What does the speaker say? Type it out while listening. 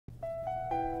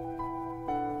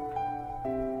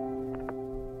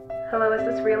Hello, is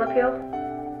this Real Appeal?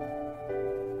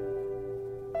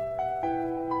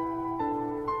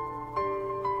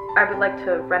 I would like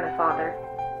to rent a father.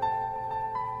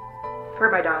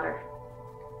 For my daughter.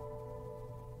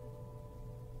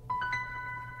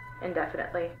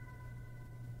 Indefinitely.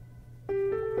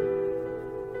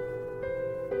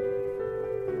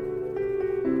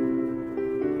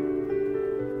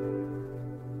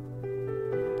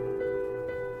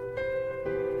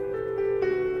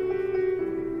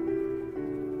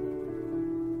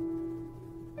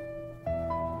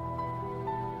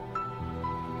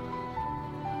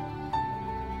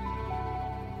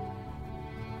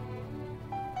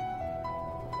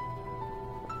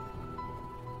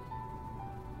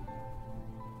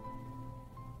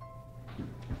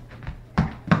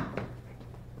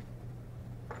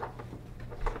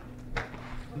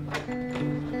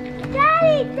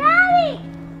 Daddy! Daddy!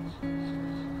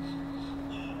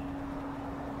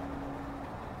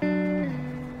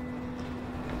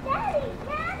 Daddy!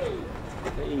 Daddy!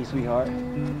 Hey, sweetheart.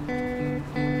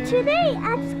 Today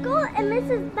at school in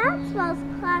Mrs. Maxwell's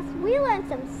class, we learned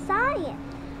some science.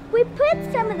 We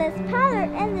put some of this powder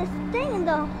in this thing and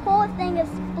the whole thing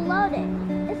exploded.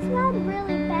 It's not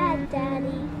really bad,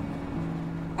 Daddy.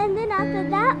 And then after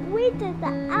that, we did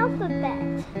the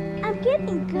alphabet. I'm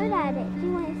getting good at it. Do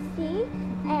you want to see?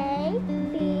 A,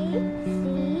 B, C,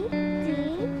 D.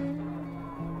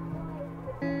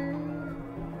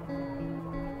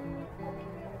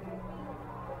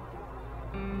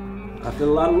 I feel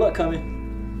a lot of luck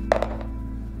coming.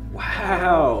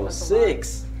 Wow,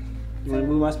 6. You want to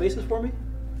move my spaces for me?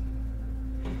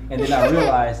 And then I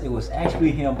realized it was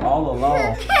actually him all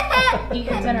along. Eat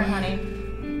your dinner, honey.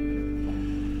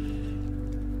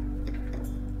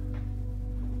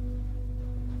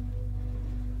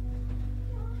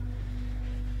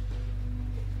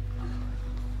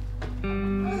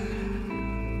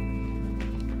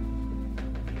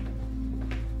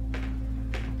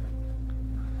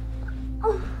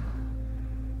 Oh,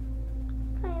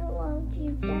 I love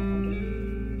you, Daddy.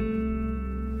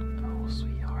 Oh,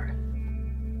 sweetheart.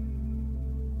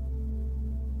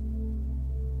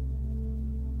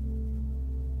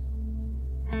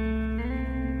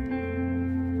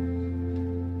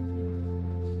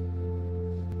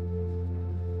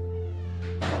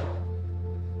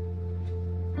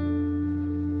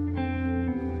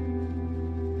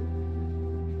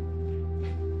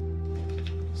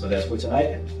 So that's for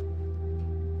tonight?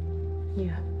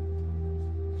 Yeah.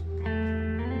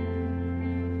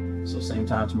 So same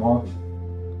time tomorrow?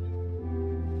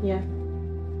 Yeah.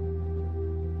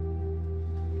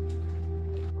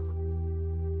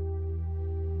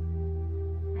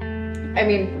 I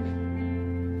mean,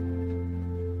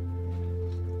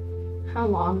 how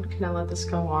long can I let this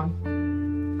go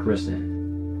on?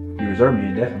 Kristen, you reserve me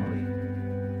indefinitely.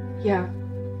 Yeah,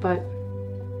 but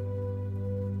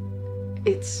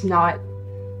it's not.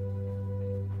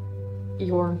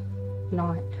 You're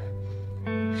not.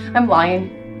 I'm lying.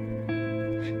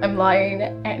 I'm lying,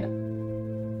 and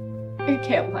I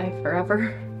can't lie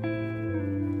forever.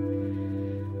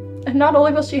 And not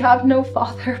only will she have no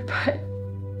father, but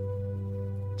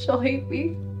she'll hate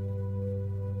me.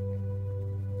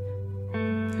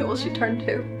 Who will she turn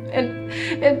to? And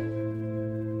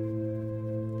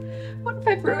what if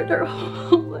I've ruined her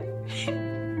whole life? Hey,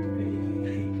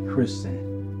 Kristen,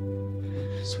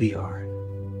 sweetheart,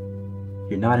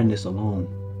 you're not in this alone.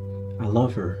 I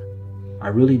love her. I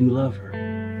really do love her.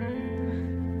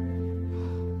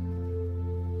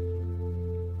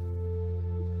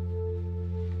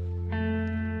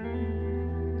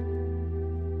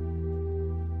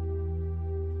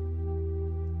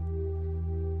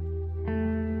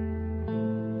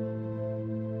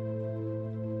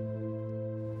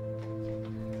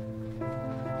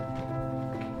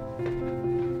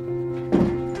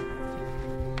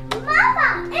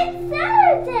 Mama, it's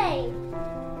Saturday!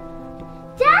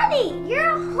 Daddy,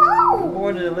 you're home! Good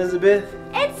morning, Elizabeth.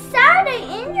 It's Saturday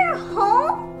and you're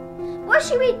home? What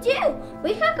should we do?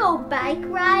 We could go bike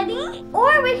riding,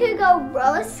 or we could go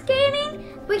roller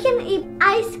skating. We can eat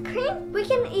ice cream. We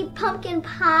can eat pumpkin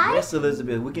pie. Yes,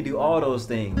 Elizabeth, we can do all those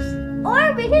things.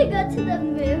 Or we could go to the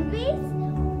movies.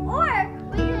 Or